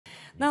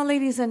Now,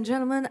 ladies and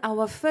gentlemen,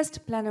 our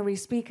first plenary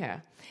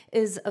speaker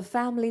is a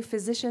family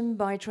physician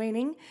by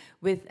training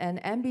with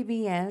an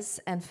MBBS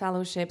and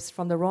fellowships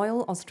from the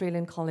Royal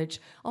Australian College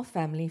of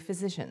Family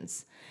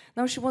Physicians.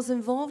 Now, she was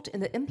involved in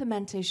the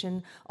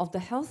implementation of the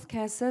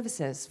healthcare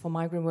services for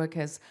migrant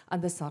workers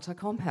under SATA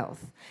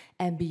CommHealth.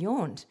 And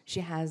beyond, she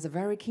has a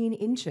very keen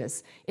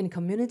interest in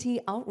community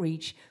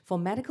outreach for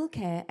medical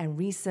care and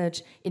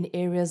research in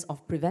areas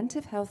of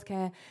preventive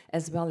healthcare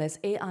as well as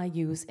AI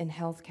use in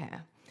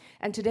healthcare.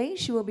 And today,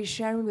 she will be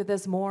sharing with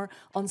us more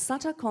on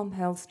SATA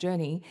CommHealth's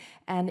journey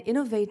and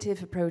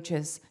innovative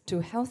approaches to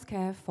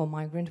healthcare for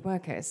migrant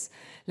workers.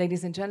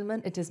 Ladies and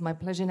gentlemen, it is my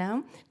pleasure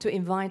now to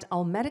invite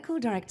our medical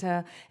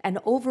director and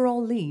overall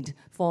lead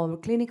for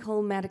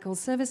clinical medical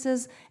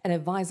services and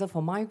advisor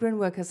for migrant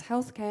workers'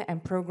 healthcare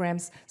and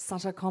programs,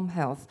 SATA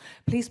CommHealth.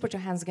 Please put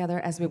your hands together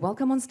as we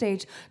welcome on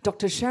stage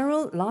Dr.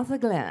 Cheryl Latha.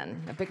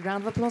 A big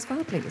round of applause for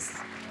her, please.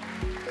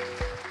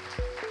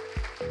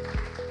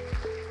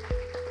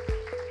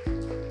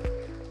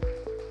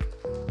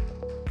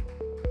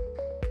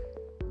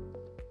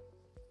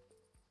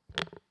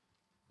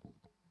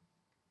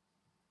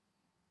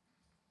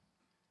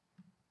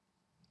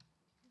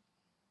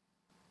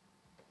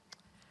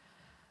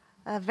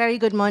 A very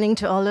good morning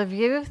to all of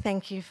you.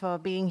 Thank you for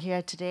being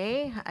here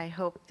today. I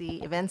hope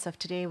the events of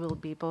today will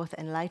be both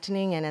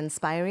enlightening and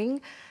inspiring,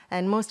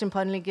 and most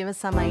importantly, give us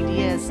some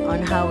ideas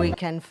on how we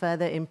can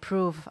further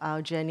improve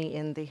our journey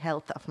in the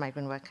health of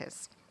migrant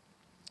workers.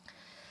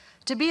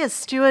 To be a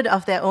steward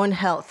of their own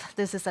health,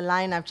 this is a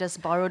line I've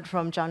just borrowed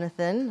from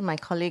Jonathan, my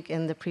colleague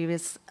in the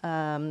previous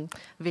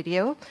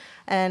video,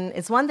 and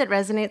it's one that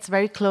resonates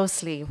very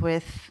closely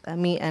with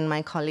me and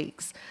my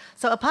colleagues.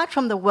 So apart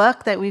from the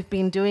work that we've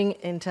been doing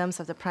in terms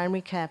of the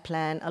primary care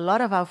plan, a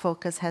lot of our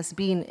focus has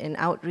been in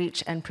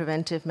outreach and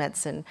preventive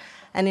medicine,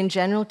 and in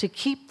general to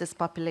keep this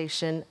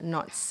population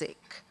not sick.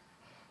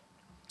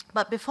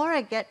 But before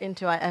I get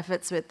into our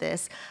efforts with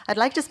this, I'd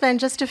like to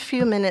spend just a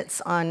few minutes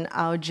on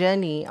our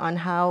journey, on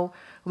how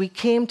we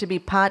came to be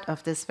part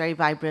of this very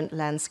vibrant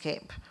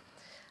landscape.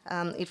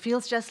 It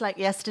feels just like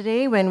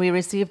yesterday when we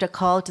received a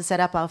call to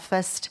set up our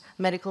first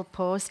medical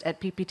post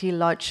at PPT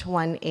Lodge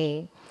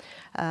 1A.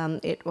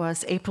 It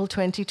was April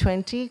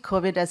 2020.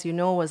 COVID, as you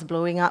know, was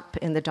blowing up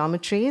in the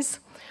dormitories.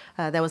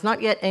 There was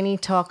not yet any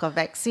talk of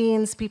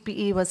vaccines.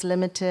 PPE was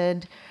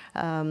limited.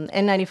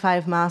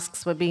 N95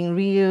 masks were being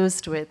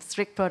reused with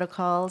strict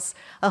protocols.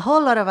 A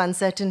whole lot of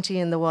uncertainty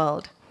in the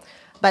world.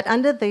 But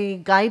under the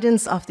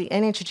guidance of the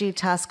NHG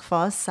task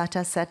force,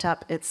 SATA set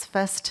up its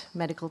first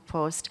medical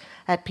post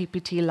at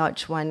PPT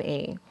Lodge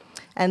 1A.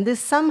 And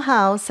this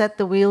somehow set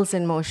the wheels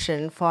in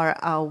motion for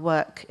our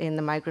work in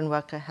the migrant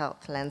worker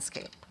health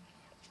landscape.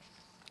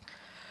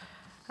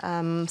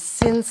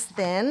 Since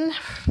then,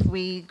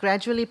 we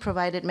gradually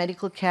provided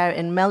medical care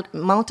in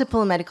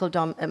multiple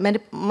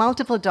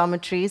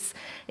dormitories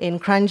in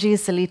Kranji,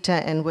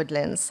 Seletar, and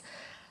Woodlands.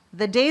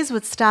 The days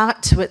would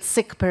start with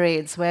sick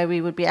parades, where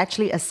we would be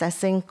actually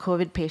assessing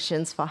COVID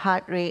patients for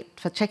heart rate,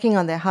 for checking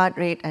on their heart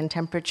rate and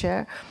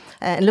temperature,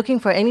 and looking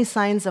for any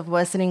signs of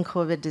worsening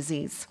COVID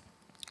disease.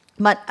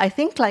 But I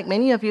think, like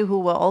many of you who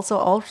were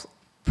also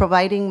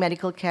providing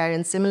medical care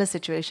in similar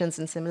situations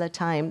in similar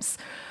times,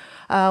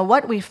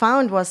 what we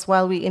found was,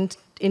 while we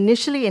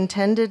initially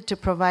intended to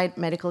provide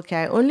medical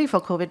care only for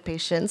COVID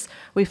patients,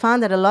 we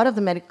found that a lot of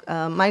the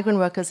migrant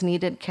workers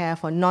needed care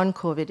for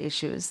non-COVID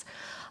issues.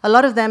 A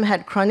lot of them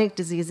had chronic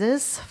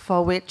diseases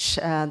for which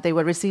they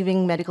were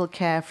receiving medical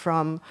care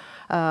from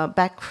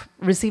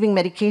receiving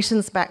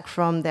medications back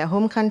from their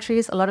home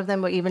countries. A lot of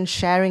them were even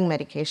sharing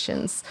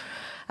medications.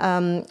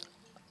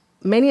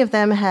 Many of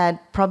them had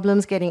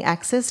problems getting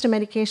access to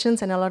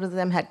medications, and a lot of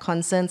them had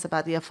concerns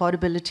about the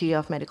affordability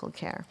of medical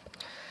care.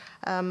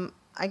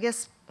 I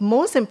guess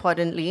most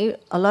importantly,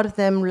 a lot of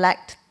them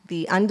lacked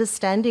the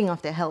understanding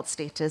of their health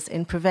status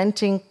in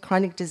preventing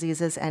chronic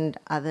diseases and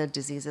other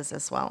diseases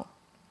as well.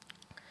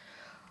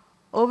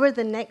 Over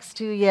the next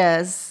 2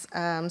 years,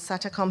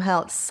 SATA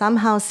CommHealth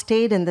somehow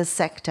stayed in this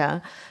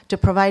sector to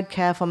provide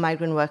care for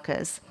migrant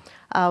workers.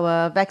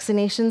 Our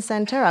vaccination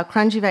center, our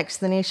Kranji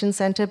Vaccination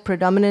Center,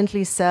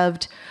 predominantly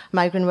served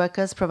migrant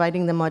workers,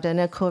 providing the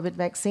Moderna COVID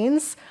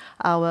vaccines.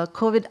 Our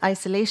COVID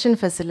isolation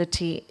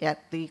facility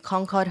at the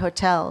Concord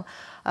Hotel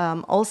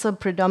also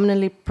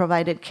predominantly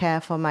provided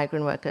care for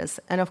migrant workers.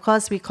 And of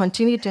course, we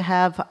continue to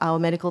have our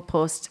medical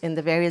posts in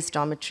the various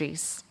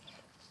dormitories.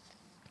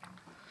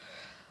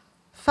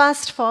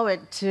 Fast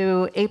forward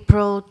to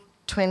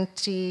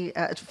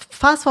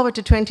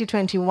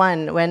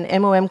 2021,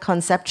 when MOM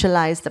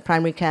conceptualized the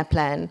primary care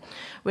plan,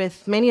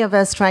 with many of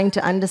us trying to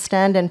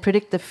understand and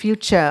predict the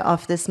future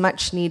of this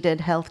much-needed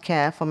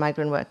healthcare for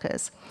migrant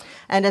workers.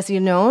 And as you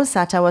know,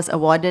 SATA was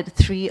awarded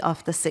 3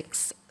 of the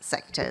 6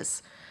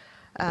 sectors.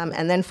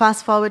 And then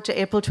fast forward to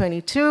April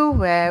 22,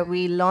 where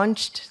we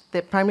launched,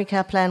 the primary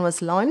care plan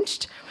was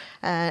launched,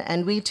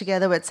 and we,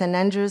 together with St.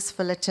 Andrews,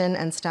 Fullerton,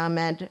 and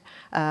StarMed,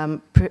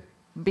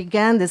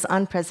 began this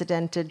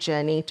unprecedented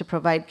journey to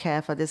provide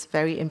care for this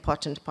very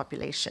important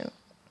population.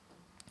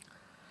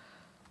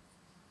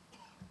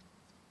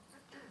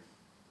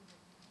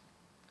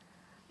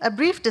 A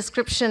brief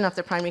description of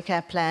the primary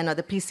care plan, or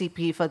the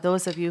PCP, for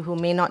those of you who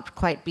may not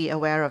quite be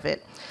aware of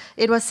it.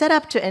 It was set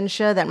up to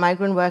ensure that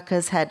migrant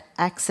workers had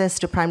access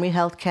to primary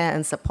health care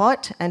and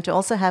support, and to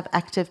also have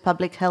active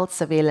public health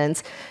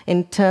surveillance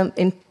in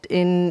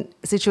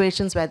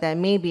situations where there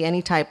may be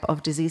any type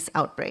of disease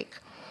outbreak.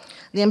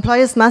 The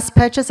employers must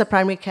purchase a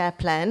primary care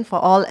plan for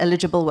all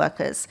eligible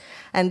workers,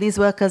 and these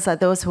workers are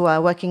those who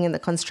are working in the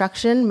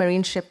construction,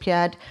 marine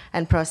shipyard,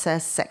 and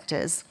process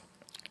sectors.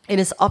 It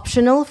is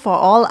optional for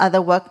all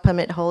other work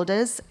permit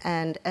holders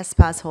and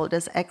S-Pass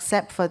holders,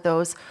 except for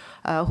those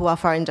who are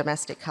foreign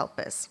domestic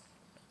helpers.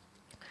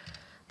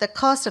 The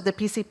cost of the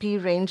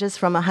PCP ranges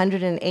from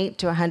 $108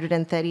 to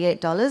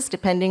 $138,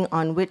 depending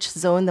on which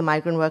zone the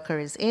migrant worker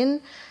is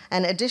in.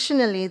 And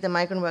additionally, the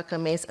migrant worker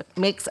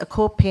makes a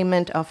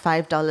co-payment of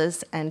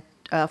 $5 and,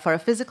 for a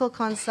physical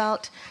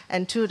consult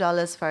and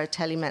 $2 for a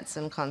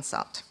telemedicine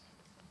consult.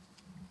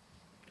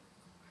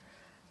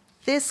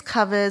 This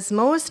covers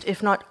most,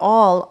 if not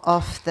all,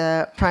 of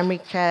the primary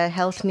care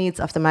health needs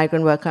of the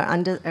migrant worker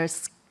under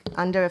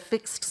a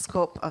fixed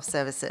scope of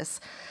services.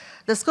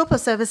 The scope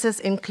of services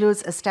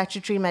includes a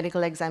statutory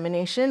medical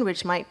examination,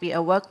 which might be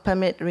a work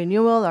permit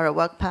renewal or a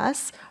work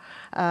pass.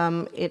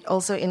 It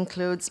also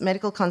includes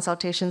medical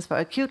consultations for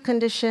acute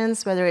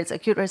conditions, whether it's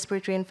acute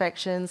respiratory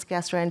infections,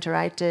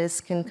 gastroenteritis,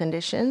 skin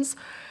conditions.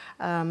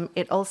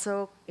 It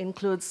also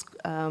includes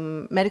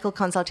medical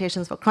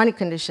consultations for chronic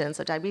conditions,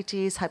 so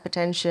diabetes,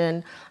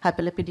 hypertension,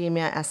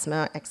 hyperlipidemia,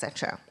 asthma,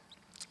 etc.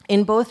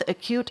 In both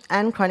acute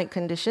and chronic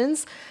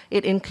conditions,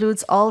 it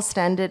includes all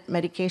standard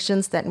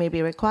medications that may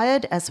be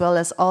required, as well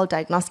as all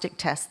diagnostic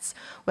tests,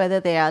 whether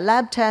they are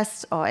lab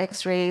tests or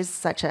x-rays,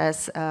 such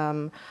as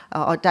or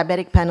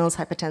diabetic panels,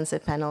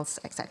 hypertensive panels,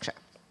 etc.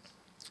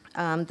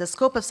 The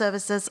scope of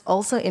services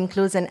also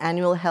includes an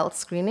annual health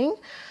screening,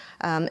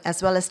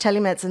 as well as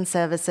telemedicine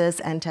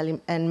services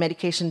and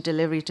medication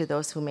delivery to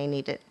those who may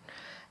need it.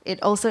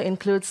 It also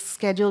includes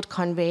scheduled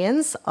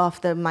conveyance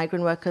of the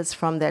migrant workers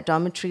from their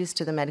dormitories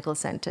to the medical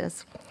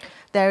centers.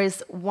 There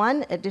is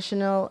one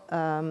additional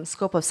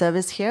scope of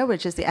service here,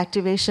 which is the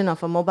activation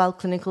of a mobile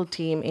clinical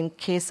team in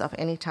case of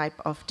any type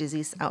of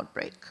disease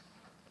outbreak.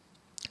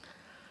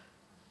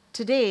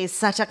 Today,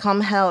 SATA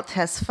CommHealth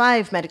has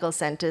 5 medical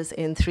centers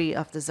in 3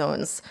 of the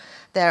zones.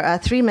 There are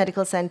 3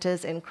 medical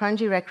centers in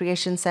Kranji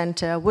Recreation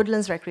Center,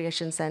 Woodlands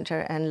Recreation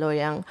Center, and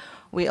Loyang.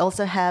 We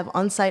also have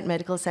on-site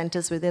medical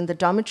centers within the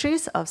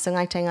dormitories of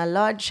Sungai Tengah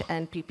Lodge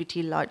and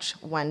PPT Lodge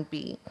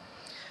 1B.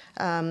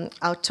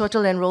 Our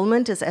total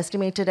enrollment is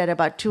estimated at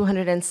about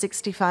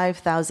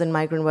 265,000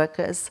 migrant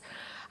workers.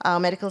 Our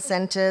medical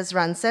centers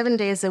run 7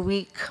 days a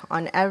week.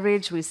 On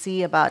average, we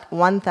see about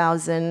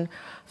 1,000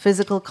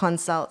 physical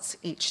consults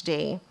each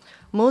day.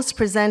 Most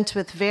present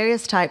with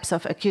various types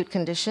of acute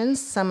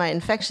conditions. Some are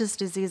infectious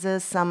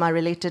diseases, some are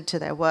related to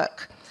their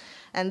work.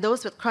 And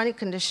those with chronic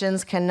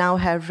conditions can now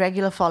have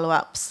regular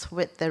follow-ups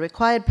with the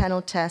required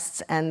panel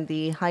tests and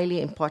the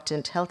highly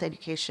important health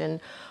education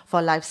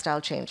for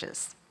lifestyle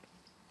changes.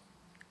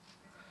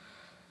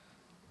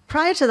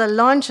 Prior to the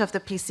launch of the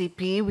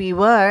PCP, we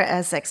were,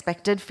 as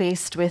expected,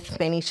 faced with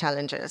many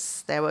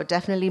challenges. There were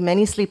definitely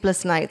many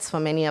sleepless nights for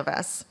many of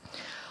us.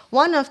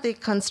 One of the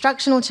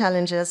constructional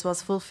challenges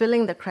was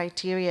fulfilling the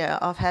criteria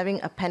of having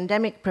a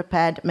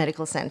pandemic-prepared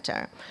medical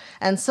center.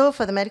 And so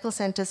for the medical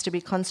centers to be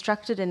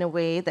constructed in a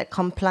way that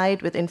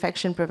complied with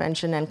infection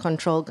prevention and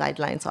control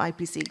guidelines, or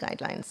IPC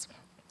guidelines.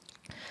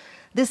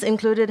 This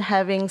included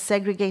having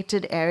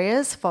segregated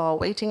areas for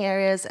waiting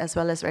areas, as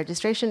well as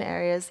registration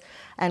areas,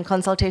 and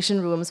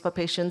consultation rooms for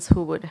patients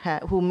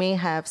who may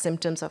have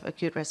symptoms of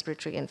acute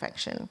respiratory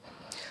infection.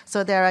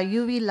 So there are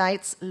UV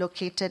lights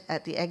located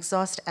at the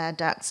exhaust air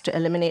ducts to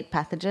eliminate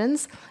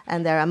pathogens,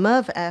 and there are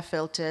MERV air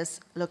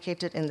filters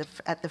located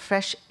at the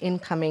fresh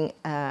incoming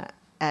air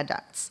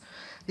ducts.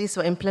 These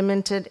were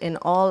implemented in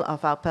all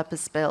of our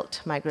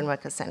purpose-built migrant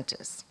worker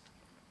centers.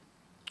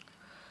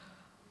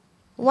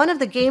 One of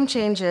the game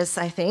changers,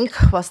 I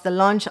think, was the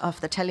launch of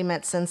the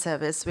telemedicine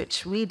service,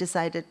 which we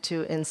decided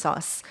to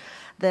insource.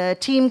 The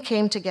team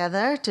came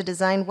together to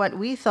design what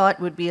we thought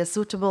would be a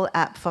suitable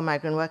app for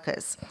migrant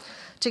workers.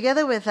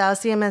 Together with our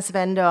CMS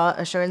vendor,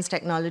 Assurance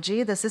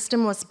Technology, the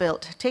system was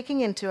built,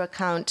 taking into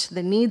account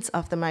the needs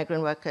of the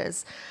migrant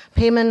workers,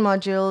 payment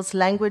modules,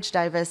 language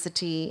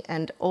diversity,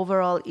 and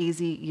overall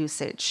easy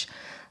usage.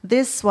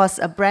 This was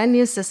a brand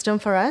new system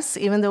for us,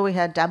 even though we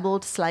had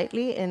dabbled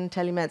slightly in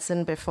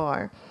telemedicine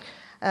before.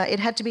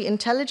 It had to be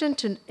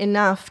intelligent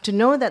enough to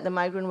know that the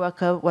migrant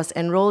worker was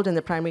enrolled in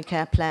the primary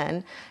care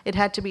plan. It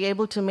had to be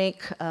able to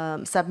make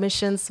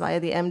submissions via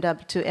the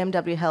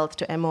MW Health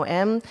to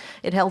MOM.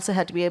 It also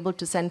had to be able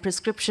to send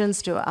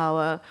prescriptions to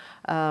our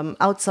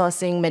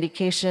outsourcing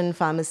medication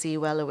pharmacy,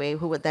 Wellaway,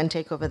 who would then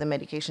take over the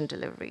medication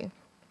delivery.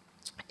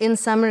 In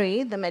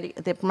summary,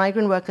 the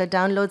migrant worker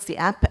downloads the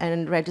app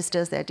and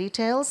registers their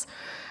details.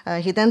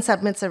 He then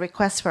submits a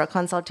request for a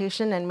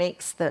consultation and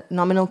makes the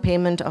nominal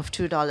payment of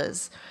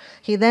 $2.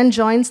 He then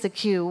joins the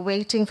queue,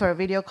 waiting for a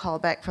video call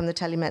back from the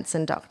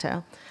telemedicine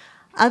doctor.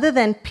 Other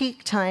than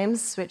peak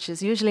times, which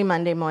is usually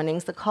Monday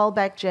mornings, the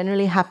callback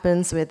generally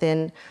happens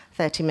within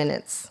 30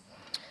 minutes.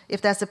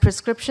 If there's a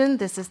prescription,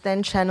 this is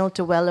then channeled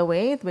to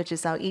WellAway, which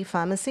is our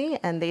e-pharmacy,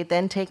 and they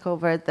then take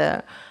over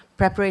the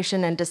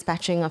preparation and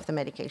dispatching of the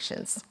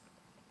medications.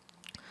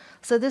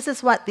 So this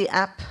is what the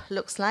app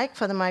looks like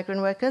for the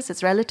migrant workers.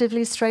 It's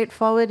relatively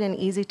straightforward and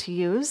easy to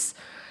use.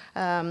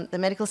 The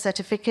medical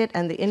certificate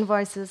and the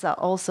invoices are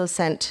also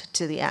sent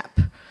to the app.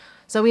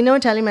 So we know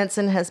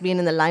telemedicine has been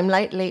in the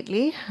limelight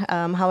lately.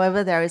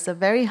 However, there is a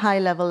very high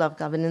level of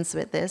governance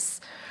with this.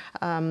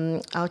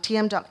 Our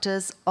TM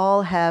doctors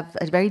all have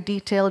a very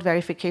detailed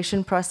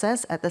verification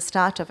process at the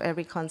start of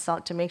every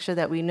consult to make sure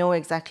that we know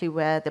exactly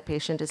where the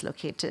patient is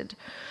located.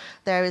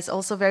 There is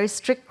also very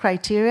strict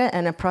criteria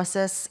and a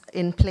process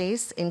in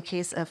place in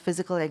case a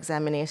physical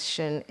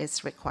examination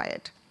is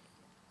required.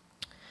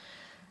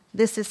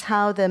 This is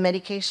how the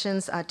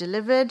medications are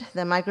delivered.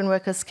 The migrant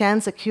worker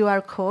scans a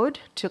QR code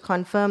to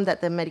confirm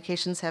that the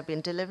medications have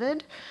been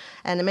delivered.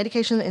 And the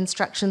medication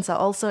instructions are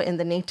also in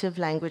the native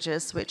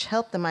languages, which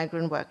help the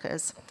migrant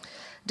workers.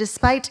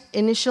 Despite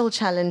initial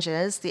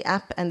challenges, the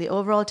app and the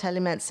overall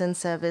telemedicine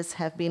service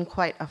have been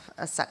quite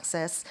a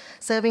success,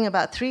 serving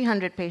about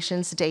 300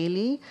 patients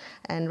daily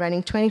and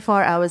running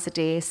 24 hours a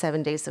day,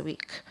 7 days a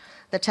week.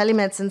 The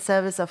telemedicine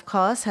service, of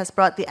course, has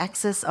brought the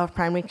access of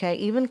primary care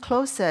even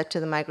closer to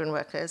the migrant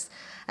workers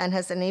and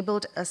has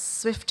enabled a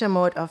swifter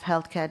mode of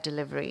healthcare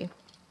delivery,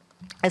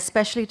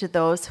 especially to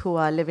those who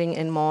are living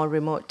in more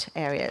remote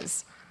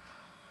areas.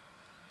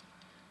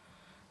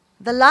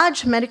 The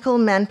large medical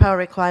manpower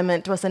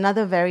requirement was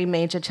another very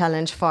major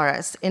challenge for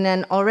us. In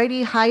an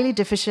already highly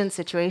deficient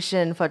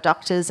situation for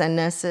doctors and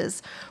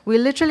nurses, we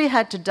literally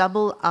had to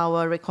double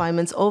our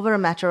requirements over a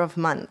matter of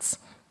months.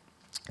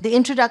 The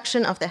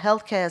introduction of the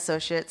healthcare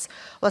associates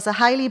was a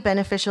highly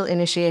beneficial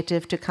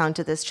initiative to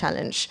counter this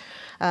challenge.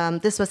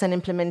 This was an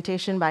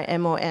implementation by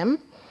MOM.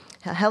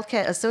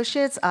 Healthcare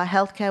associates are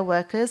healthcare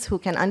workers who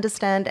can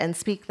understand and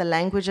speak the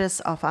languages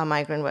of our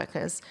migrant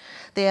workers.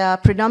 They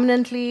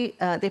predominantly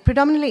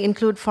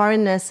include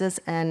foreign nurses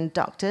and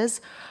doctors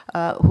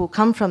who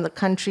come from the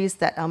countries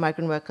that our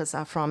migrant workers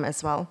are from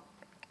as well.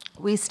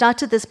 We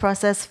started this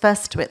process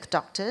first with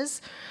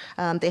doctors.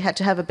 They had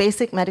to have a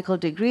basic medical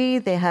degree,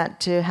 they had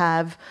to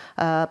have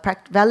a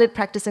valid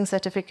practicing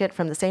certificate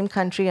from the same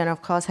country, and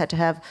of course had to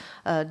have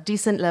a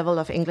decent level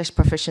of English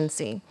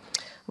proficiency.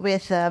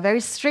 With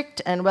very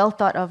strict and well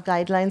thought of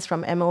guidelines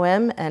from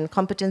MOM and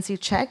competency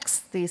checks,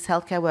 these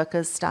healthcare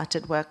workers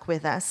started work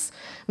with us.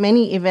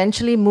 Many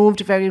eventually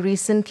moved very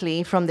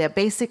recently from their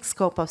basic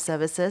scope of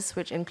services,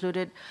 which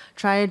included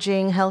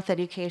triaging, health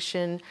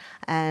education,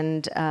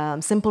 and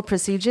simple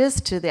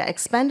procedures, to their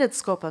expanded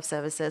scope of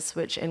services,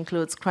 which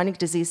includes chronic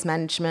disease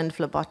management,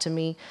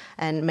 phlebotomy,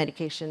 and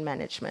medication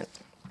management.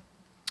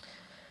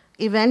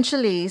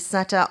 Eventually,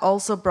 SATA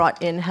also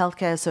brought in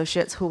healthcare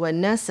associates who were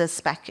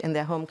nurses back in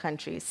their home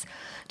countries.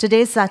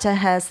 Today, SATA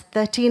has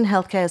 13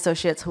 healthcare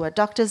associates who are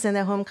doctors in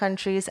their home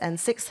countries and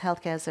 6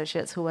 healthcare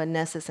associates who are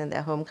nurses in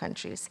their home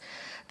countries.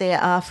 They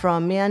are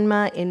from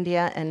Myanmar,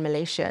 India, and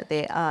Malaysia.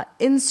 They are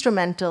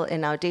instrumental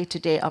in our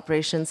day-to-day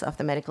operations of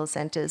the medical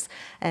centers,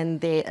 and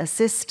they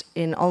assist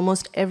in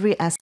almost every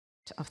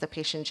aspect of the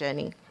patient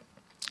journey.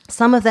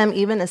 Some of them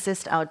even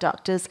assist our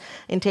doctors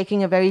in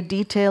taking a very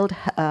detailed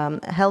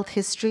health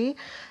history,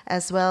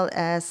 as well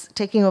as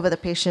taking over the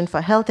patient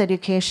for health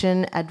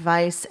education,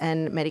 advice,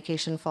 and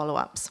medication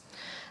follow-ups.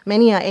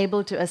 Many are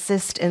able to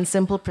assist in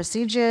simple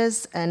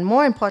procedures, and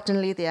more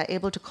importantly, they are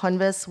able to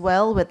converse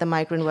well with the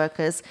migrant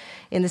workers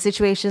in the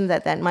situation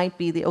that might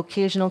be the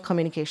occasional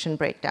communication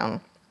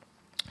breakdown.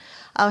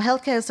 Our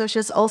healthcare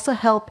associates also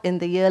help in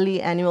the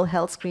yearly annual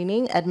health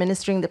screening,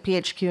 administering the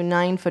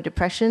PHQ-9 for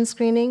depression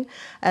screening,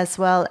 as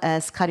well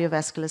as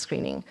cardiovascular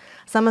screening.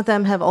 Some of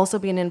them have also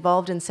been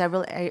involved in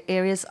several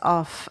areas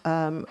of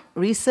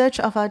research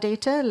of our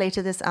data.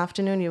 Later this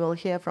afternoon, you will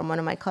hear from one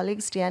of my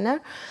colleagues, Diana,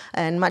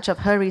 and much of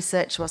her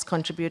research was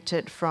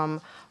contributed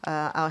from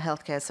our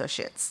healthcare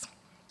associates.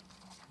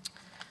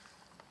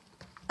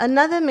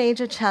 Another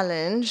major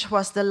challenge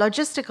was the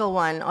logistical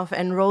one of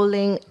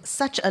enrolling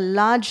such a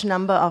large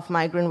number of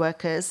migrant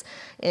workers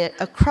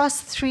across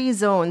 3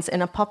 zones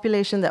in a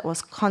population that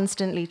was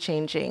constantly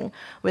changing,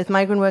 with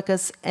migrant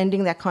workers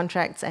ending their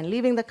contracts and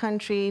leaving the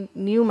country,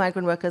 new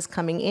migrant workers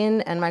coming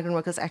in, and migrant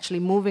workers actually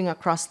moving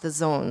across the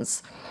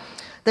zones.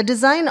 The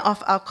design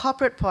of our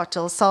corporate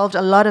portal solved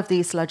a lot of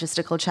these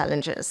logistical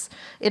challenges.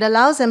 It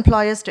allows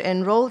employers to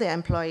enroll their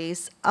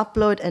employees,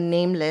 upload a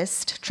name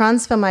list,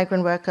 transfer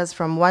migrant workers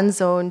from one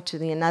zone to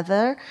the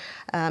another,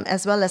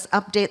 as well as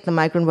update the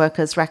migrant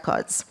workers'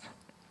 records.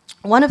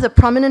 One of the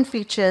prominent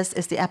features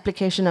is the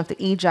application of the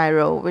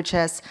e-gyro, which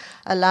has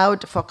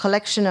allowed for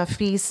collection of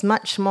fees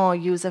much more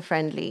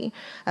user-friendly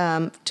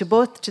to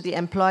both to the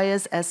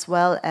employers as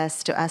well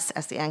as to us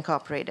as the anchor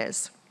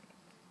operators.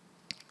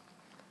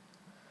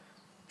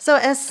 So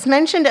as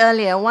mentioned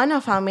earlier, one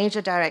of our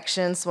major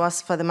directions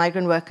was for the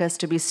migrant workers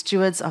to be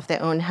stewards of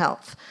their own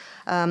health.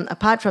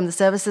 Apart from the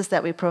services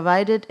that we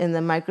provided in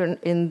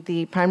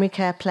the primary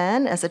care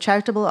plan as a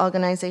charitable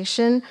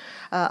organization,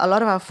 a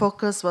lot of our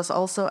focus was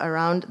also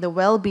around the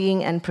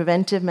well-being and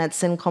preventive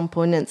medicine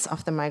components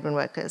of the migrant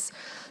workers.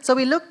 So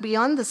we look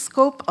beyond the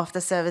scope of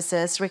the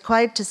services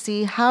required to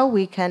see how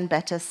we can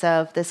better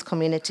serve this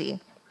community.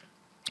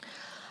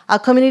 Our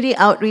community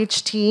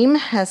outreach team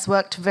has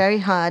worked very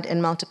hard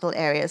in multiple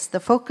areas. The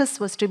focus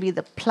was to be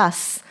the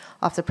plus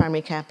of the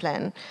primary care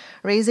plan,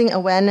 raising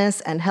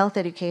awareness and health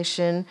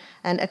education,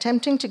 and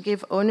attempting to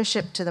give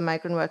ownership to the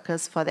migrant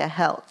workers for their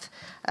health,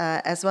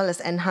 as well as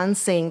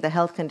enhancing the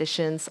health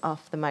conditions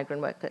of the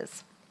migrant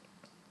workers.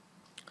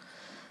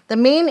 The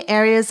main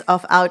areas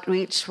of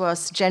outreach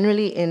was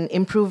generally in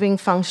improving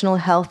functional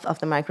health of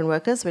the migrant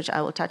workers, which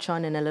I will touch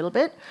on in a little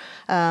bit.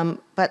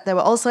 But there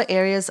were also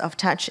areas of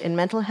touch in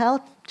mental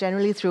health,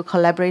 generally through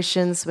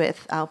collaborations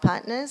with our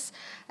partners,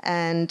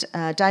 and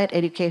diet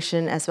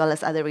education, as well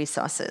as other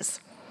resources.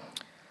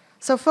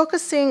 So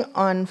focusing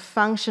on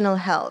functional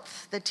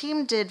health, the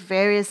team did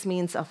various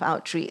means of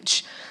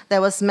outreach.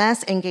 There was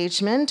mass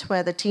engagement,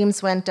 where the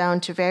teams went down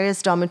to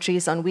various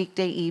dormitories on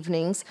weekday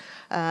evenings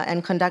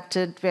and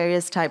conducted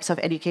various types of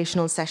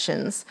educational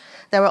sessions.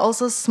 There were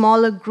also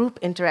smaller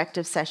group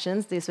interactive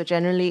sessions. These were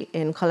generally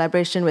in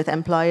collaboration with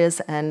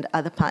employers and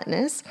other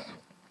partners.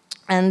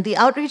 And the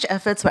outreach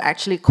efforts were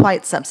actually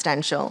quite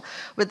substantial,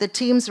 with the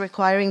teams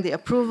requiring the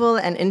approval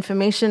and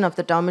information of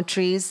the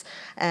dormitories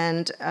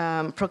and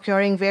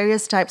procuring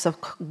various types of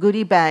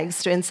goodie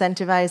bags to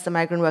incentivize the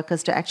migrant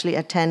workers to actually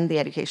attend the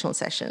educational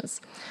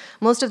sessions.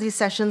 Most of these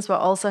sessions were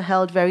also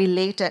held very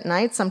late at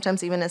night,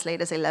 sometimes even as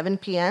late as 11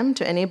 p.m.,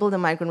 to enable the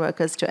migrant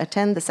workers to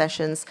attend the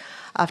sessions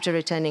after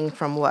returning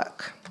from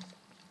work.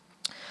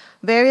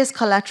 Various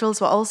collaterals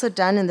were also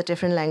done in the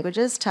different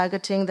languages,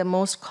 targeting the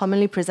most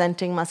commonly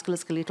presenting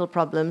musculoskeletal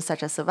problems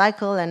such as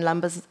cervical and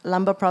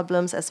lumbar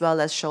problems, as well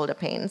as shoulder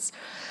pains.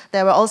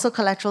 There were also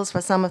collaterals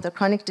for some of the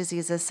chronic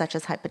diseases such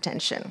as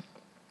hypertension.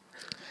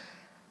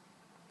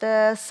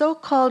 The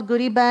so-called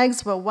goodie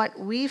bags were what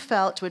we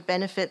felt would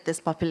benefit this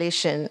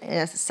population,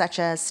 such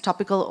as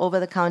topical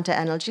over-the-counter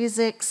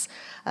analgesics.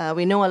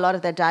 We know a lot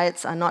of their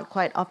diets are not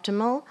quite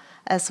optimal,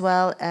 as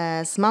well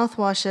as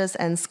mouthwashes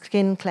and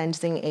skin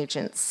cleansing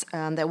agents.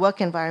 Their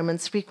work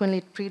environments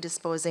frequently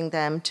predisposing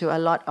them to a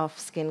lot of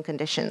skin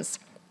conditions.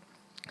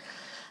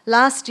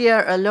 Last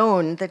year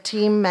alone, the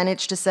team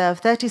managed to serve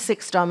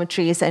 36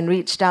 dormitories and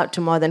reached out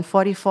to more than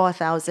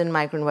 44,000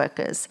 migrant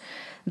workers.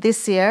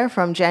 This year,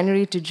 from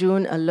January to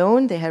June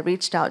alone, they have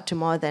reached out to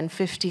more than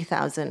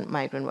 50,000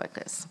 migrant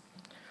workers.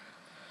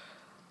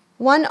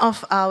 One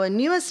of our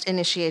newest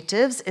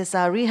initiatives is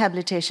our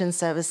rehabilitation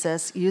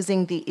services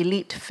using the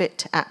Elite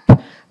Fit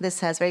app. This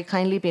has very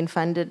kindly been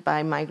funded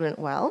by Migrant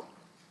Well.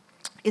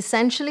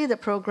 Essentially, the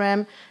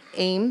program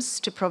aims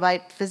to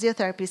provide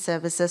physiotherapy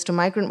services to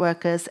migrant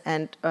workers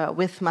and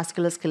with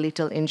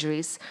musculoskeletal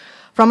injuries.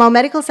 From our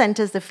medical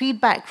centers, the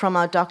feedback from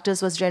our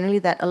doctors was generally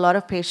that a lot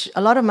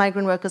of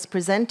migrant workers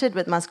presented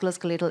with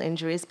musculoskeletal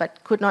injuries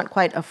but could not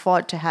quite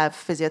afford to have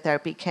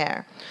physiotherapy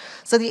care.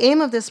 So the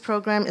aim of this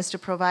program is to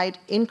provide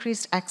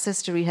increased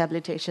access to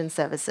rehabilitation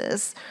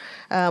services,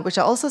 which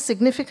are also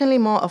significantly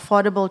more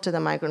affordable to the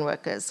migrant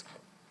workers.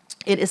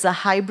 It is a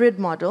hybrid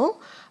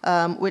model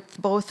with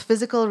both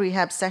physical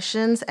rehab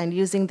sessions and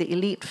using the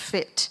Elite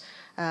Fit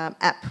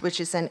app, which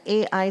is an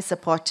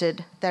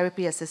AI-supported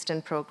therapy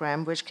assistant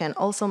program, which can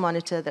also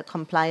monitor the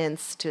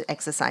compliance to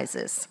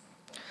exercises.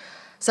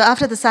 So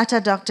after the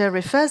SATA doctor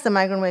refers the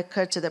migrant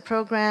worker to the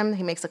program,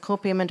 he makes a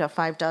co-payment of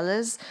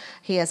 $5.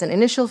 He has an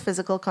initial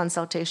physical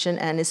consultation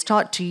and is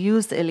taught to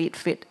use the Elite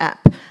Fit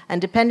app. And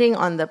depending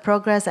on the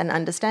progress and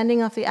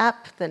understanding of the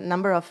app, the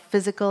number of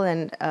physical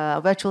and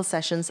virtual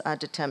sessions are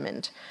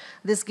determined.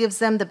 This gives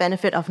them the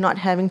benefit of not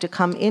having to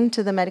come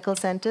into the medical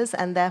centers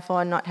and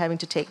therefore not having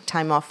to take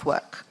time off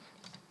work.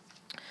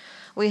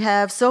 We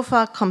have so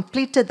far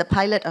completed the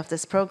pilot of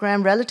this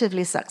program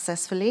relatively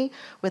successfully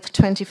with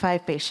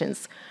 25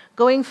 patients.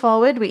 Going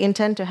forward, we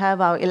intend to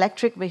have our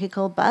electric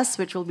vehicle bus,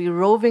 which will be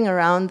roving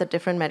around the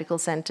different medical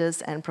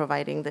centers and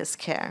providing this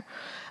care.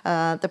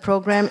 The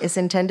program is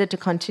intended to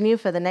continue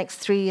for the next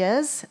 3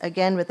 years,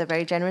 again with the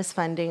very generous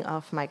funding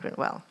of Migrant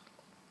Well.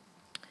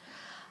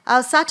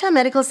 Our SATA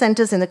medical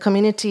centers in the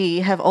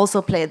community have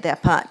also played their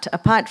part.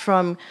 Apart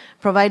from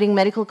providing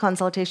medical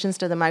consultations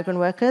to the migrant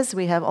workers,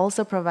 we have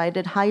also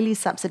provided highly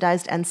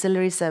subsidized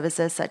ancillary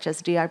services such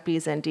as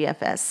DRPs and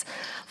DFS.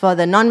 For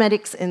the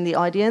non-medics in the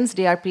audience,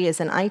 DRP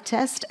is an eye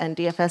test and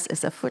DFS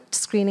is a foot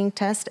screening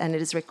test, and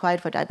it is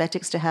required for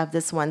diabetics to have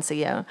this once a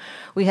year.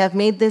 We have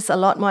made this a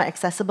lot more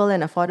accessible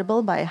and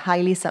affordable by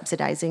highly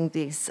subsidizing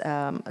these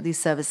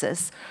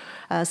services.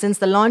 Since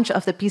the launch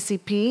of the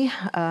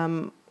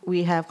PCP,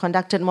 we have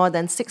conducted more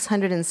than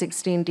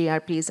 616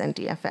 DRPs and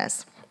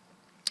DFS.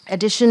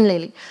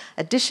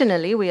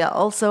 Additionally, we are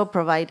also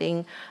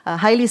providing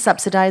highly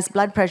subsidized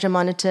blood pressure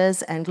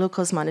monitors and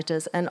glucose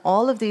monitors, and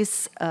all of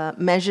these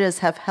measures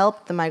have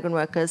helped the migrant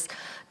workers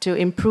to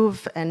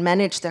improve and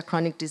manage their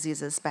chronic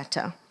diseases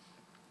better.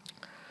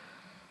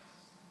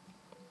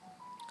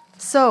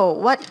 So,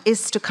 what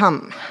is to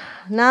come?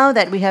 Now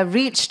that we have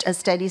reached a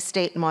steady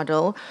state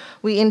model,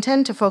 we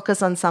intend to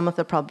focus on some of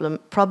the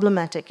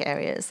problematic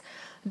areas.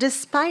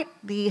 Despite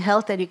the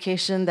health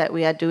education that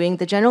we are doing,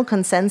 the general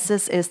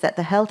consensus is that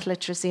the health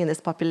literacy in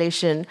this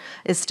population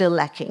is still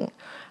lacking.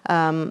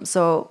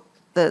 So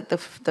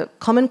the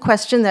common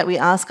question that we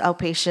ask our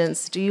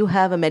patients, do you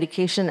have a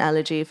medication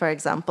allergy, for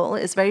example,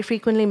 is very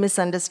frequently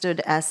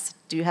misunderstood as,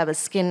 do you have a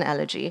skin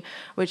allergy,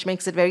 which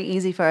makes it very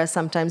easy for us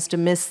sometimes to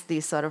miss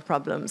these sort of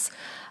problems.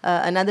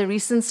 Another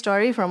recent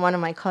story from one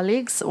of my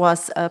colleagues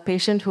was a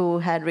patient who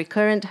had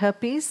recurrent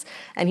herpes,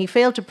 and he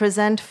failed to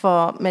present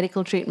for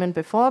medical treatment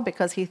before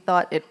because he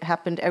thought it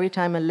happened every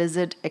time a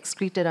lizard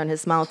excreted on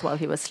his mouth while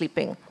he was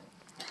sleeping.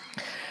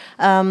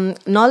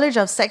 Knowledge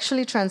of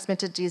sexually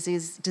transmitted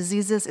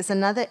diseases is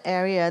another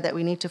area that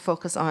we need to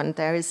focus on.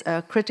 There is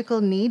a critical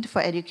need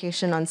for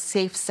education on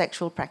safe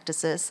sexual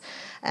practices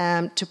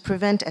to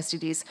prevent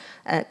STDs,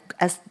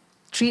 as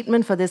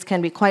treatment for this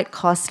can be quite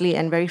costly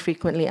and very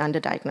frequently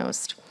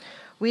underdiagnosed.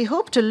 We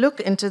hope to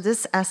look into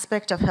this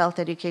aspect of health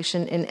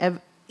education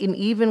in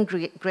even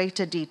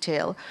greater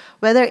detail,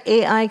 whether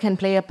AI can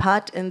play a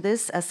part in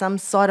this as some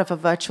sort of a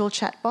virtual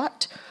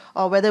chatbot,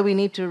 or whether we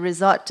need to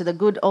resort to the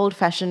good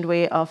old-fashioned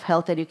way of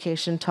health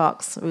education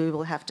talks, we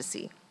will have to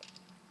see.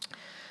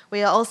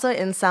 We are also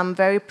in some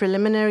very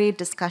preliminary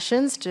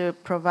discussions to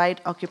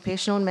provide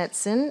occupational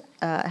medicine,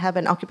 have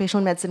an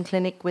occupational medicine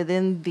clinic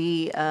within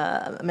the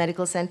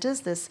medical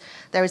centers.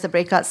 There is a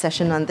breakout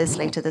session on this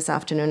later this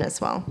afternoon as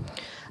well.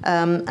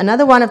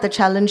 Another one of the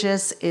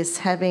challenges is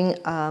having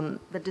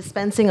the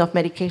dispensing of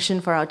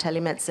medication for our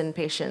telemedicine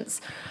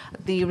patients.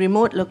 The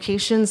remote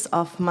locations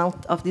of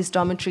these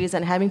dormitories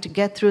and having to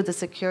get through the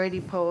security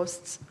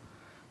posts,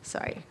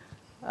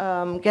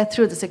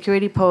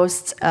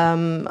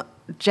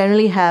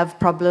 generally have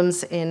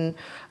problems in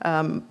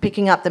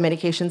picking up the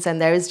medications,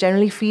 and there is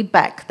generally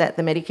feedback that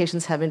the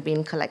medications haven't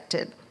been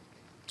collected.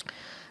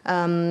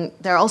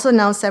 There are also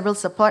now several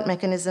support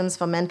mechanisms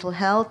for mental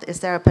health.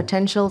 Is there a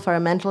potential for a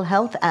mental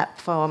health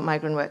app for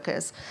migrant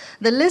workers?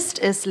 The list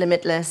is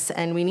limitless,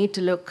 and we need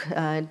to look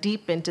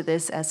deep into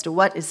this as to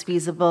what is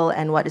feasible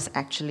and what is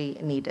actually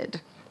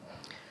needed.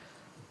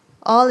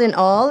 All in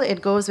all,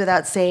 it goes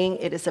without saying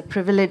it is a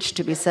privilege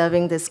to be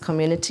serving this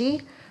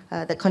community.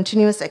 The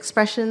continuous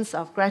expressions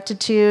of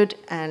gratitude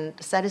and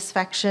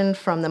satisfaction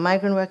from the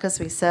migrant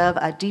workers we serve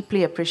are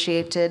deeply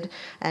appreciated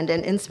and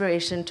an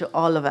inspiration to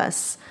all of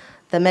us.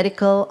 The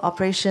medical,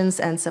 operations,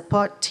 and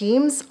support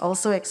teams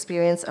also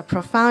experience a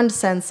profound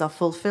sense of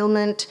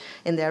fulfillment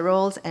in their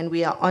roles, and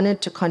we are honored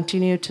to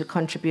continue to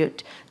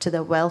contribute to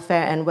the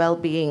welfare and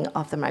well-being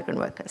of the migrant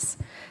workers.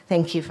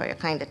 Thank you for your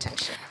kind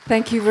attention.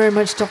 Thank you very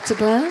much, Dr.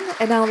 Glenn.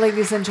 And now,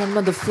 ladies and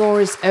gentlemen, the floor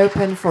is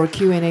open for a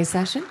Q&A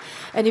session.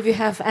 And if you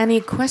have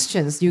any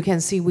questions, you can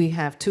see we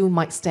have 2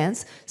 mic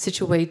stands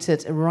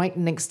situated right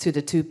next to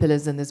the 2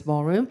 pillars in this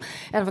ballroom.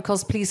 And of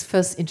course, please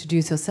first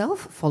introduce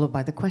yourself, followed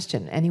by the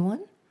question.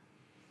 Anyone?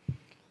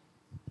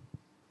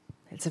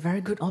 It's a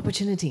very good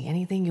opportunity.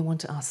 Anything you want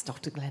to ask,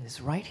 Dr. Glenn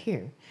is right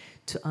here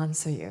to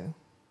answer you.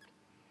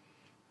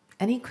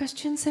 Any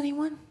questions,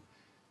 anyone?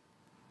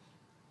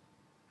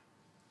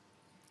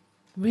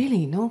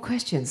 Really, no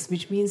questions,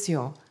 which means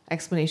your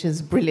explanation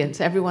is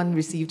brilliant. Everyone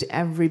received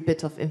every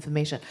bit of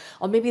information.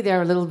 Or maybe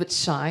they're a little bit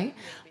shy.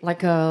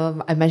 Like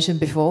I mentioned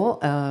before,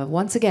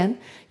 once again,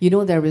 you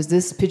know there is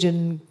this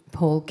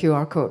pigeonhole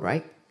QR code,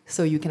 right?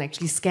 So you can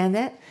actually scan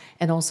that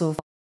and also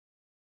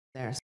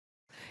there.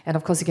 And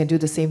of course, you can do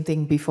the same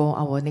thing before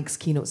our next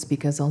keynote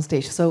speakers on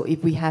stage. So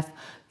if we have,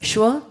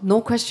 sure,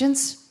 no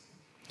questions?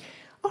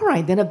 All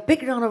right, then a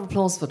big round of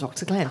applause for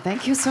Dr. Glenn.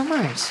 Thank you so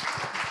much.